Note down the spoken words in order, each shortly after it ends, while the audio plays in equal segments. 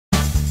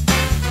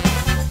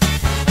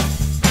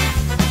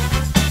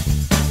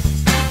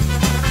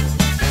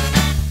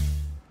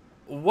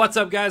What's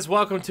up, guys?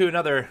 Welcome to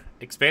another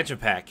expansion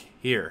pack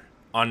here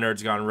on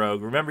Nerds Gone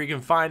Rogue. Remember, you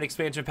can find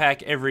expansion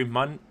pack every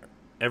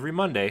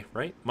Monday,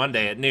 right?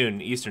 Monday at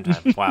noon Eastern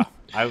time. Wow.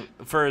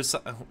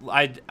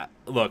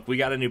 Look, we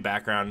got a new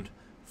background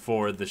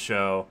for the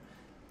show,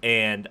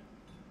 and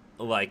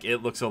like it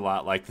looks a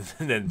lot like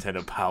the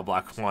Nintendo Power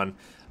Block one,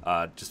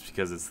 just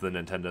because it's the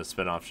Nintendo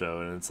spin-off show,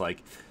 and it's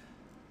like,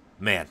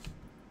 man,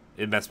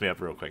 it messed me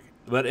up real quick.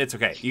 But it's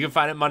okay. You can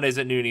find it Mondays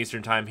at noon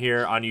Eastern time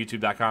here on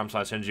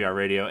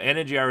youtube.com/NGRradio and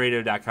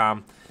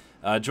NGRradio.com.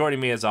 Joining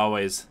me as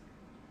always,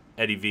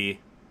 Eddie V,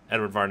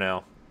 Edward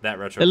Varnell, that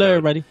retro. Hello, code.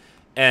 everybody.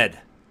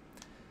 Ed,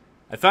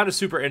 I found a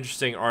super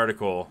interesting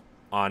article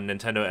on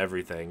Nintendo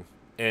Everything.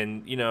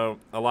 And, you know,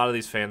 a lot of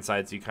these fan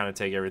sites, you kind of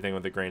take everything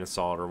with a grain of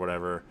salt or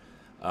whatever.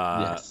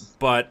 Yes.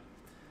 But,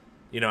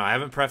 you know, I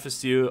haven't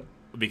prefaced you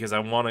because I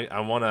want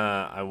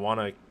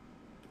a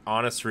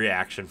honest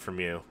reaction from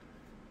you.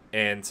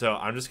 And so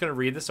I'm just going to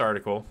read this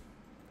article.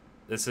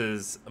 This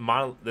is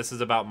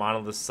about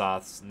Monolith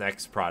Soft's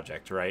next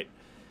project, right?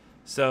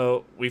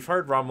 So we've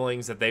heard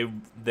rumblings that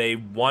they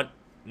want,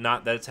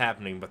 not that it's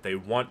happening, but they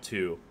want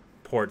to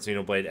port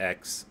Xenoblade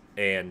X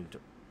and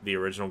the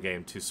original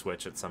game to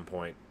Switch at some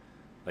point.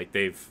 Like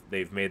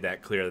they've made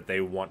that clear that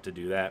they want to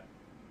do that.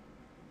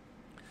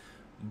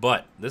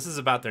 But this is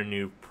about their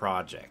new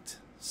project.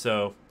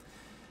 So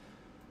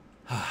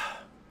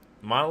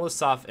Monolith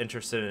Soft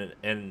interested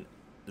in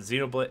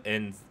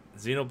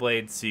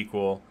Xenoblade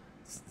sequel,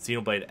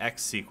 Xenoblade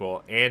X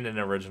sequel, and an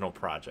original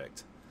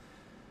project.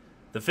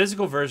 The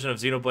physical version of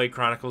Xenoblade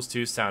Chronicles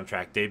 2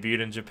 soundtrack debuted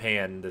in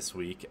Japan this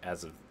week,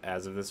 as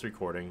of this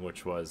recording,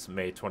 which was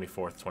May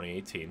 24th,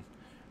 2018.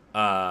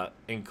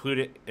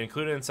 Included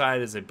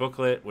inside is a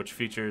booklet which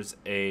features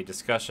a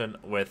discussion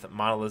with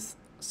Monolith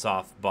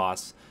Soft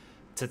boss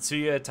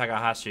Tetsuya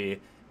Takahashi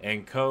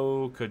and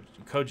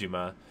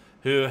Kojima,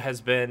 who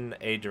has been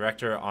a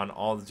director on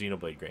all the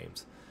Xenoblade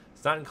games.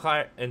 It's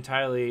not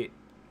entirely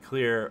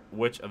clear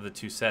which of the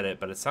two said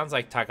it, but it sounds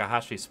like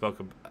Takahashi spoke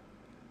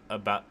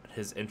about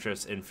his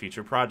interest in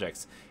future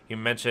projects. He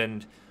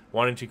mentioned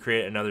wanting to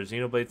create another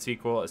Xenoblade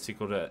sequel, a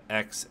sequel to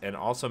X, and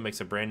also makes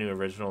a brand new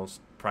original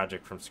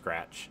project from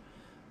scratch.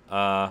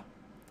 Where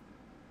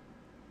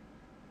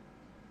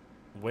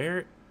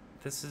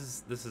this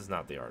is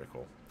not the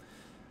article.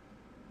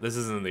 This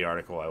isn't the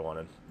article I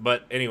wanted.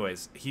 But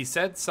anyways, he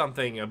said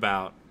something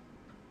about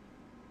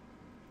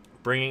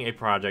bringing a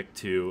project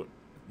to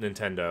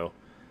Nintendo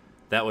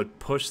that would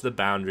push the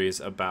boundaries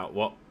about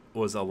what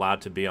was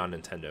allowed to be on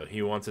Nintendo.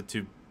 He wanted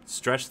to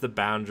stretch the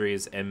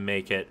boundaries and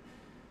make it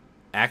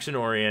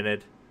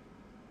action-oriented,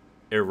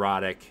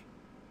 erotic,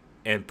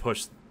 and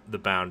push the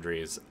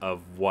boundaries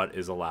of what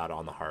is allowed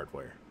on the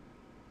hardware.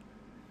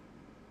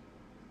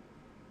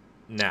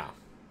 Now,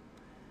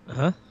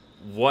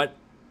 what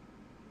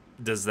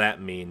does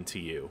that mean to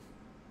you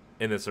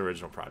in this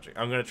original project?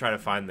 I'm going to try to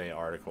find the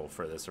article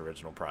for this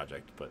original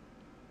project, but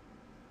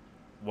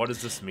what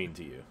does this mean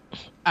to you?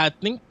 I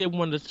think they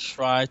want to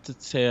try to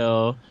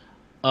tell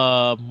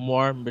a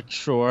more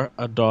mature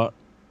adult,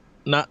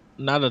 not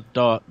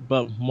adult,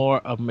 but more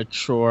a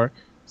mature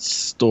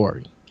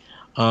story,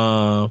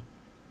 and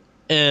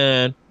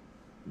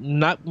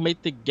not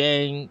make the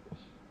game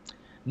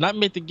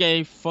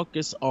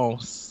focus on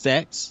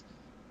sex,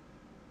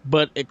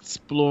 but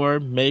explore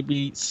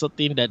maybe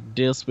something that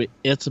deals with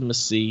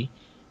intimacy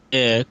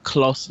and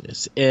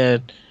closeness,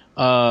 and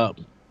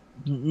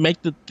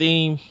make the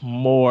theme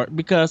more,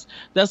 because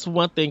that's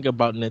one thing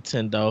about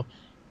Nintendo,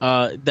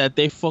 that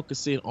they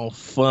focus in on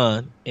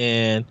fun,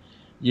 and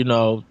you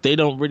know they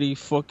don't really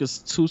focus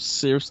too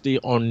seriously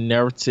on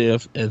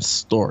narrative and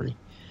story.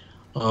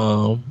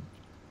 But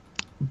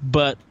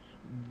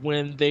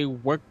when they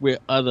work with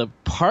other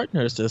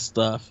partners and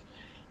stuff,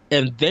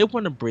 and they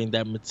want to bring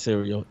that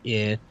material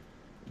in,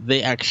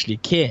 they actually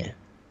can.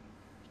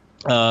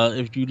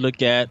 If you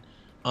look at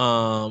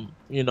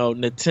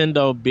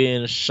Nintendo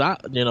being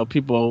shocked,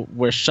 people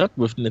were shocked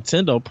with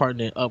Nintendo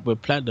partnering up with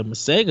Platinum and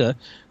Sega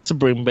to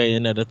bring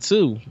Bayonetta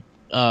 2,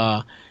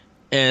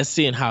 and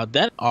seeing how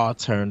that all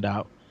turned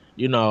out.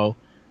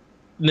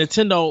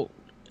 Nintendo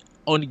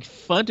only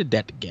funded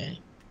that game.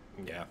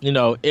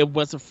 Yeah. It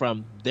wasn't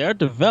from their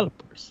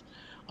developers.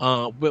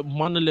 With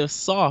Monolith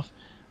Soft,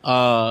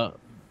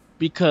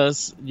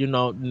 because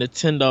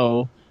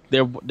Nintendo,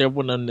 they're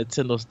one of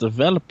Nintendo's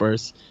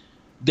developers.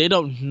 They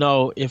don't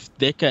know if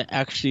they can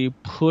actually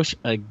push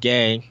a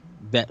game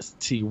that's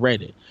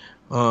T-rated.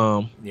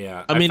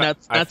 Yeah,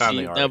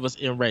 that was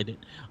N-rated.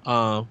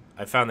 I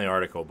found the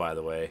article, by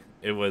the way.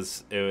 I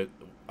was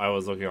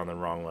looking on the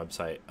wrong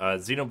website.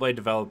 Xenoblade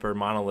developer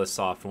Monolith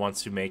Soft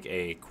wants to make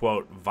a,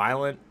 quote,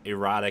 violent,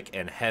 erotic,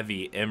 and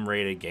heavy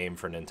M-rated game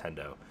for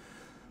Nintendo.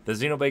 The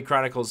Xenoblade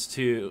Chronicles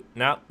 2...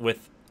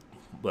 With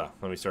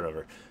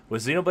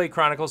Xenoblade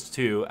Chronicles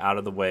 2 out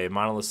of the way,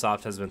 Monolith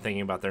Soft has been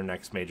thinking about their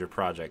next major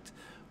project.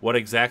 What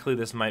exactly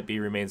this might be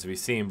remains to be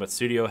seen, but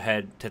studio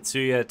head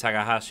Tetsuya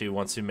Takahashi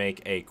wants to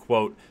make a,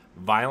 quote,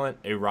 violent,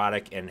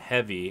 erotic, and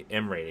heavy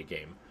M-rated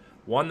game.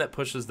 One that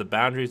pushes the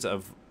boundaries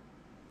of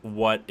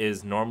what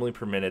is normally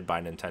permitted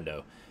by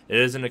Nintendo. It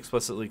isn't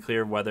explicitly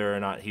clear whether or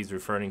not he's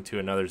referring to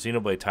another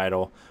Xenoblade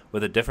title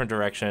with a different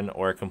direction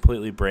or a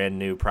completely brand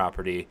new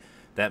property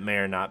that may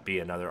or not be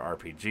another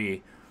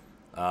RPG.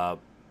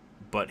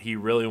 But he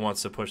really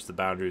wants to push the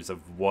boundaries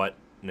of what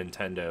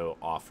Nintendo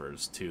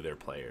offers to their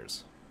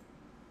players.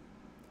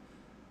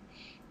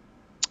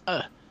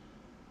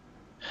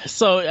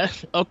 So,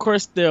 of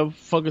course, they're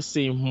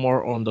focusing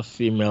more on the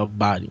female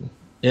body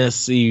and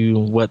see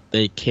what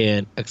they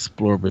can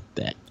explore with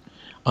that.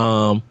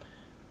 Um,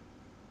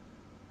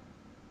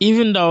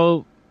 Even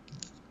though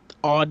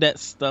all that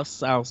stuff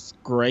sounds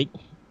great,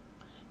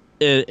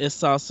 it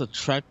sounds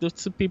attractive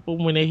to people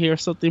when they hear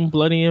something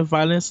bloody and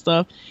violent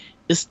stuff.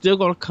 It's still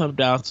gonna come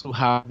down to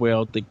how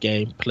well the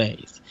game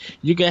plays.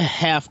 You can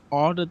have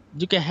all of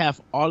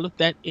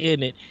that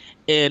in it,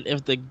 and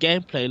if the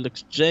gameplay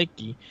looks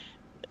janky,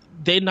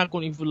 they're not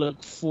going to even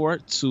look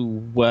forward to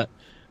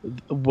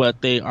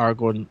what they are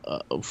going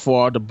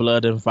for all the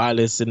blood and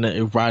violence and the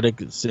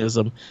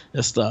eroticism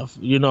and stuff.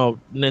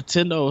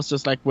 Nintendo is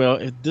just like, well,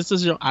 if this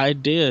is your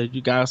idea,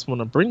 you guys want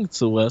to bring it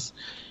to us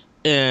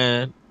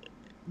and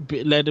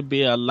let it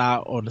be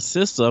allowed on the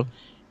system,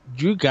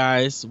 you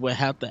guys will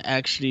have to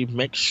actually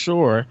make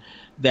sure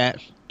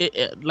that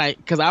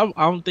because I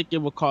don't think it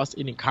will cause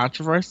any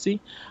controversy.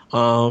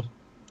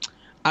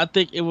 I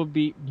think it would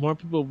be more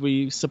people will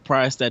be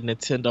surprised that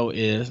Nintendo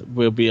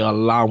will be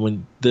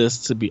allowing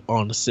this to be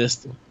on the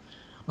system,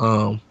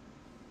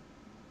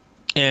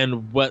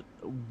 and what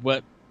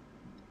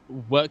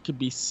could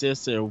be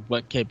censored,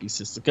 what can't be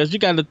censored. Because you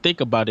got to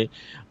think about it.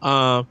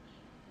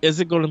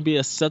 Is it going to be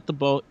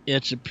acceptable in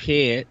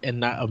Japan and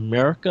not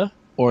America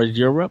or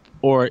Europe,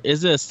 or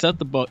is it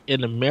acceptable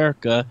in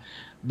America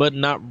but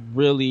not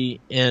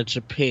really in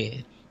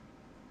Japan?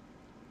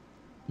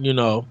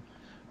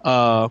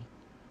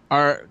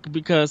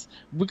 Because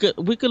we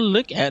could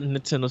look at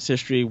Nintendo's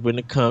history when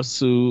it comes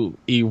to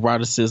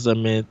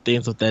eroticism and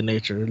things of that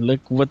nature.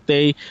 Look what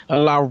they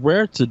allow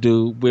Rare to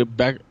do with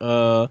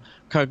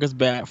Conker's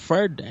Bad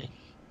Fur Day.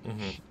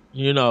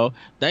 Mm-hmm.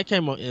 That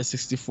came on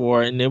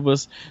N64, and it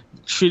was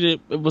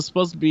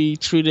supposed to be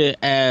treated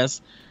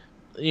as,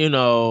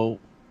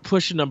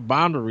 pushing the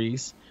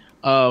boundaries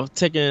of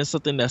taking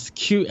something that's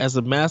cute as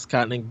a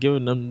mascot and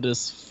giving them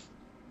this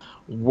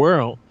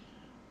world.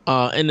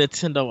 And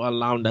Nintendo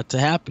allowing that to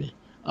happen.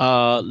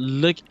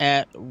 Look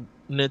at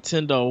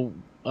Nintendo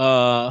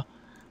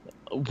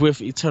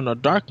with Eternal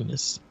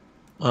Darkness.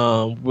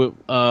 With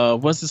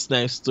what's his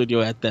name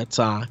studio at that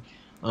time.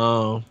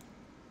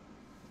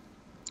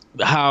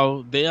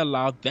 How they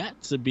allowed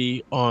that to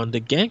be on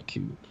the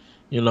GameCube,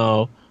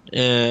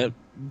 and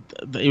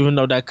even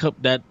though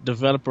that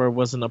developer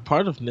wasn't a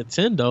part of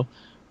Nintendo,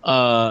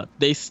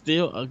 they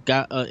still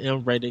got an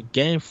M-rated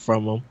game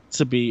from them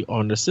to be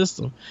on the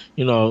system,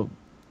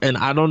 And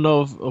I don't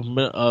know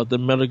if the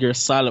Metal Gear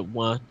Solid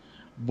one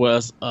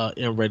was an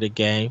M-rated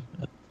game.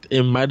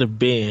 It might have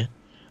been.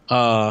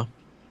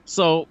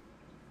 So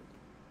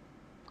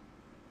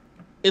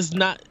it's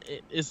not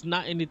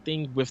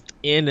anything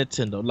within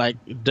Nintendo, like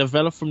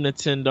developed from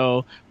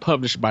Nintendo,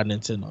 published by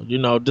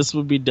Nintendo. This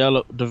would be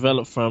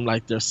developed from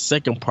like their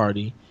second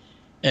party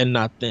and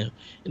not them.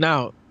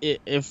 Now,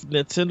 if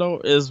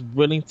Nintendo is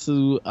willing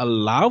to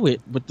allow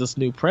it with this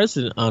new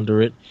president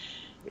under it,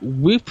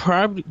 we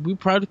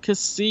probably could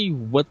see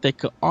what they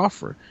could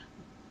offer.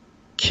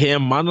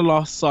 Can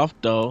Monolith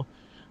Soft though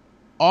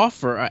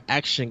offer an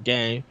action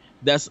game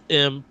that's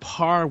in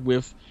par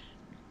with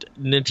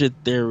Ninja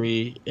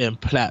Theory and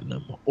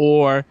Platinum,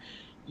 or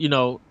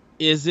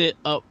is it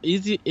up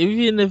easy?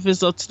 Even if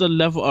it's up to the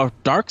level of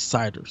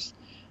Darksiders,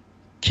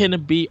 can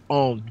it be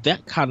on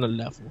that kind of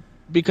level?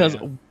 Because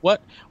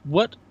what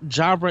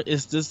genre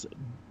is this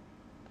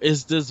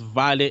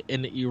violent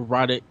and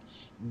erotic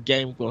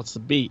game going to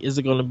be? Is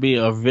it going to be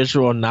a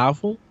visual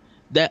novel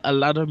that a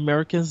lot of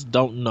Americans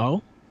don't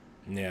know?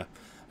 Yeah,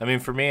 I mean,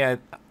 for me,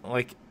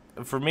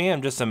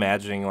 I'm just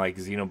imagining like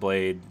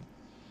Xenoblade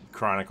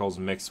Chronicles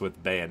mixed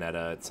with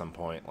Bayonetta at some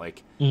point,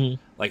 like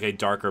a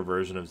darker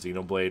version of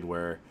Xenoblade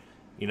where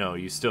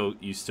you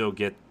still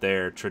get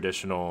their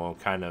traditional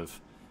kind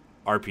of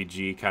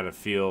RPG kind of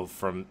feel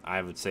from,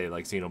 I would say,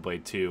 like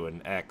Xenoblade 2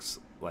 and X,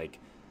 like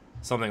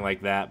something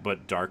like that,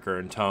 but darker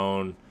in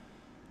tone,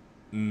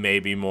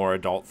 maybe more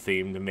adult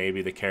themed.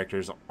 Maybe the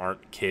characters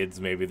aren't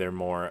kids, maybe they're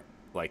more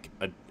like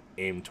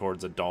aimed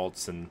towards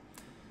adults and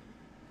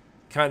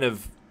kind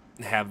of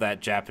have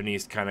that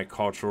Japanese kind of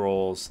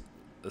cultural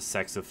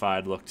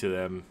sexified look to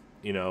them,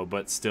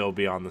 but still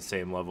be on the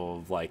same level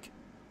of like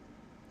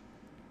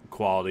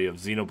quality of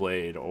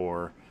Xenoblade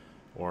or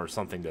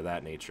something to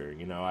that nature.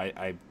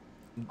 I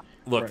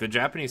look, right. The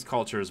Japanese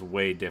culture is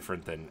way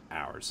different than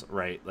ours,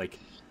 right? Like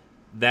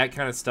that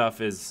kind of stuff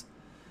is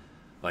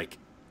like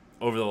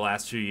over the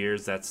last few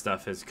years, that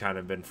stuff has kind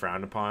of been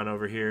frowned upon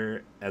over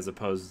here as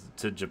opposed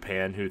to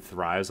Japan, who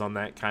thrives on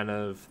that kind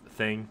of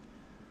thing.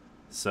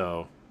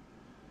 So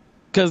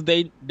because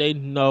they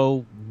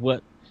know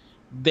what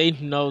they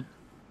know,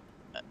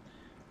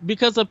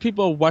 because of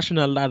people watching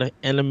a lot of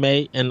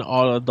anime and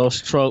all of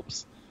those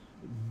tropes,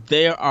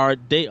 they are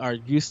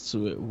used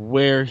to it.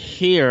 Where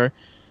here,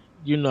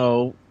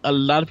 a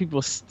lot of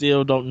people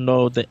still don't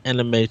know the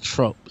anime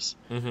tropes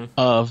Mm-hmm.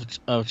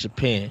 of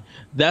Japan.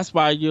 That's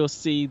why you'll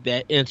see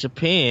that in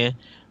Japan,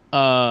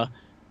 uh,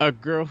 a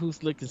girl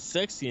who's looking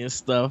sexy and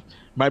stuff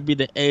might be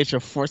the age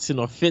of 14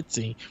 or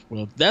 15.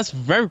 Well, that's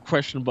very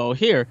questionable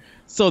here.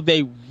 So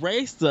they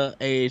raised the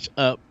age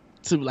up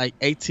to like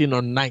 18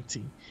 or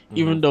 19, Mm-hmm.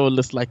 even though it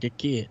looks like a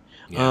kid.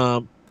 Yeah.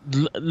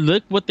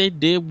 Look what they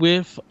did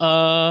with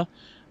Fire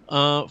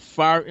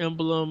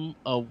Emblem.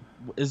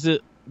 Was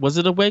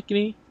it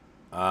Awakening?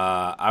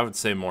 I would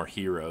say more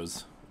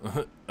heroes.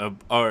 Or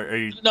are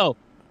you? No,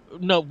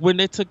 no. When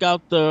they took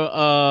out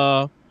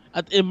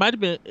it might have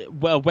been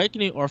well,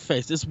 Awakening or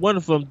Face. It's one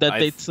of them that I.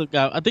 they took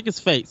out. I think it's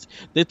Face.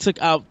 They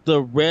took out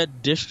the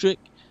Red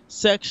District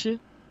section.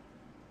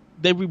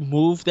 They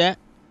removed that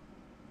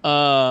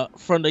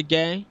from the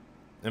game.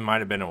 It might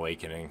have been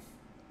Awakening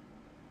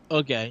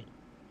Okay,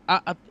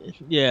 I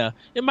yeah,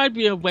 it might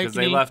be because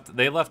Awakening.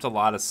 they left a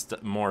lot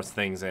of more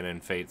things in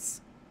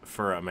Fates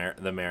for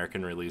the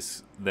American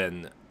release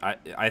than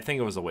I think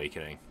it was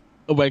Awakening.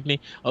 Awakening.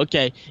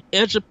 Okay,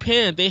 in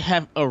Japan they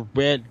have a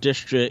Red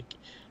District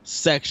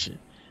section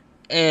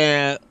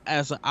and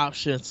as an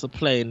option to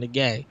play in the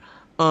game.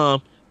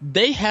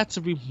 They had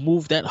to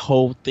remove that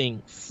whole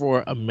thing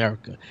for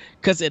America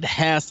because it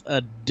has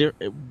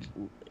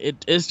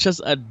it's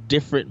just a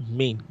different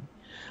meaning.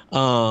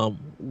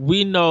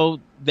 We know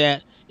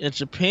that in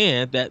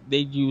Japan that they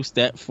use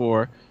that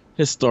for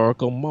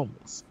historical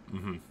moments.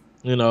 Mm-hmm.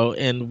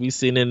 And we've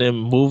seen it in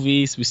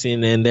movies, we've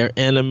seen it in their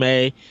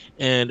anime,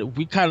 and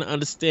we kind of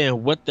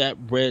understand what that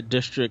Red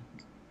District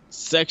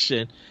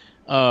section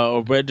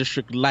or Red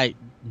District Light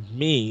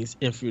means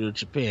in feudal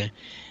Japan.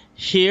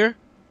 Here,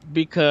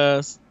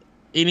 because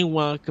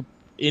anyone could,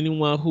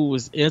 anyone who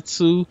was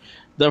into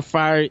the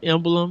Fire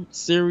Emblem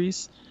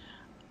series,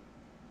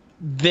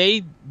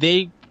 they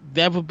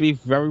that would be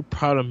very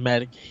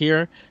problematic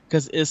here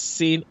because it's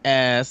seen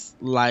as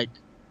like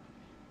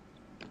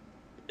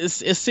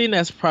it's seen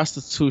as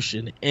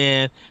prostitution,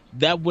 and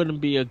that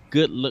wouldn't be a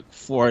good look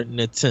for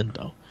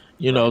Nintendo.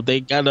 Right. They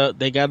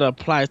gotta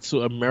apply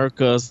to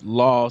America's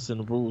laws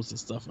and rules and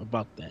stuff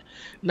about that.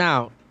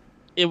 Now,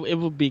 it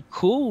would be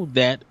cool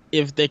that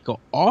if they could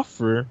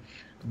offer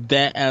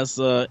that as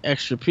a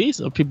extra piece,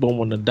 if people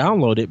want to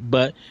download it,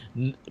 but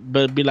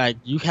be like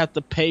you have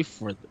to pay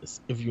for this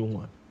if you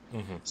want.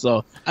 Mm-hmm.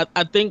 So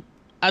I think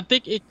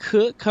it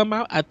could come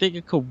out. I think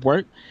it could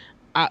work.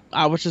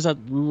 I was just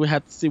we would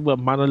have to see what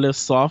Monolith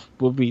Soft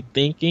will be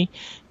thinking,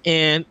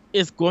 and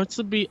it's going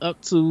to be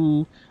up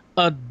to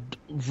a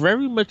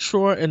very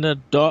mature and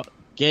adult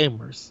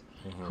gamers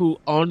Mm-hmm. who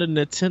own the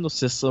Nintendo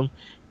system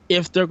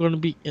if they're going to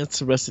be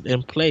interested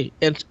in play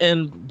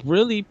and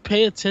really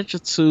pay attention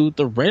to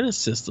the rating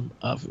system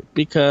of it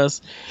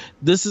because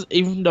this is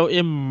even though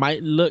it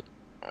might look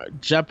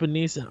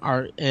Japanese and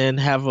art and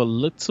have a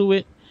look to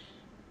it,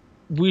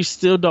 we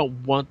still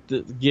don't want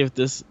to give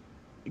this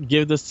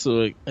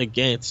to a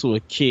game to a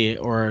kid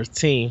or a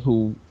teen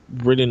who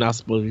really not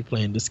supposed to be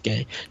playing this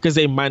game because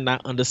they might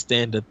not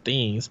understand the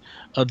things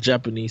of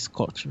Japanese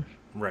culture.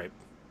 Right.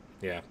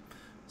 Yeah.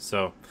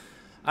 So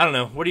I don't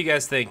know. What do you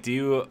guys think?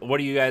 What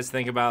do you guys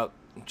think about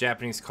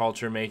Japanese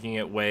culture making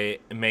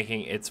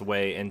its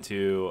way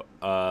into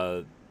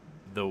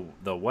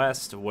the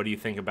West? What do you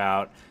think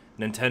about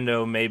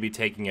Nintendo maybe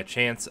taking a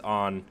chance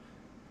on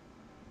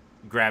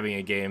grabbing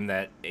a game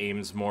that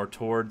aims more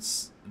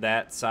towards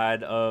that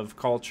side of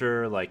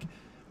culture? Like,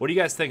 what do you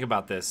guys think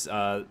about this?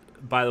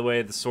 By the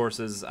way, the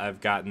sources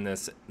I've gotten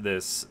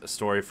this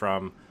story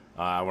from,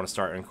 I want to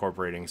start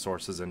incorporating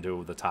sources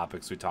into the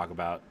topics we talk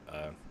about.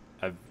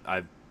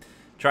 I've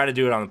tried to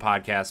do it on the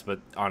podcast, but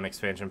on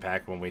Expansion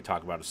Pack when we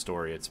talk about a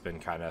story, it's been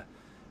kind of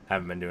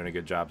haven't been doing a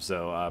good job.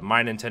 So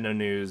my Nintendo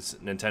news,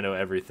 Nintendo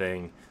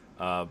everything,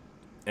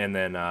 and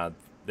then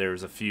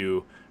there's a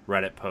few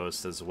Reddit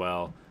posts as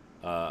well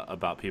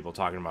about people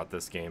talking about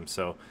this game.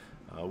 So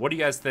what do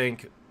you guys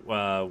think?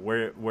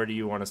 Where do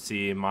you want to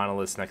see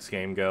Monolith's next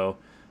game go?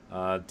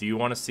 Do you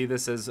want to see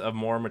this as a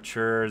more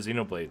mature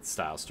Xenoblade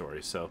style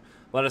story? So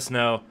let us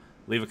know.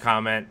 Leave a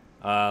comment.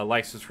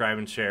 Like, subscribe,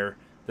 and share.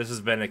 This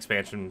has been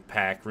Expansion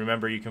Pack.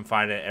 Remember, you can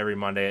find it every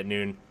Monday at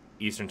noon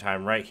Eastern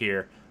Time right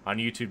here on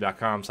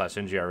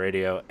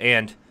youtube.com/ngrradio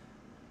and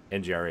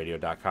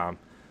ngrradio.com.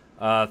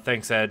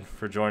 Thanks, Ed,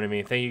 for joining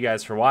me. Thank you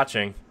guys for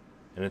watching.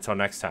 And until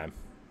next time,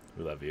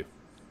 we love you.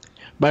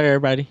 Bye,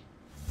 everybody.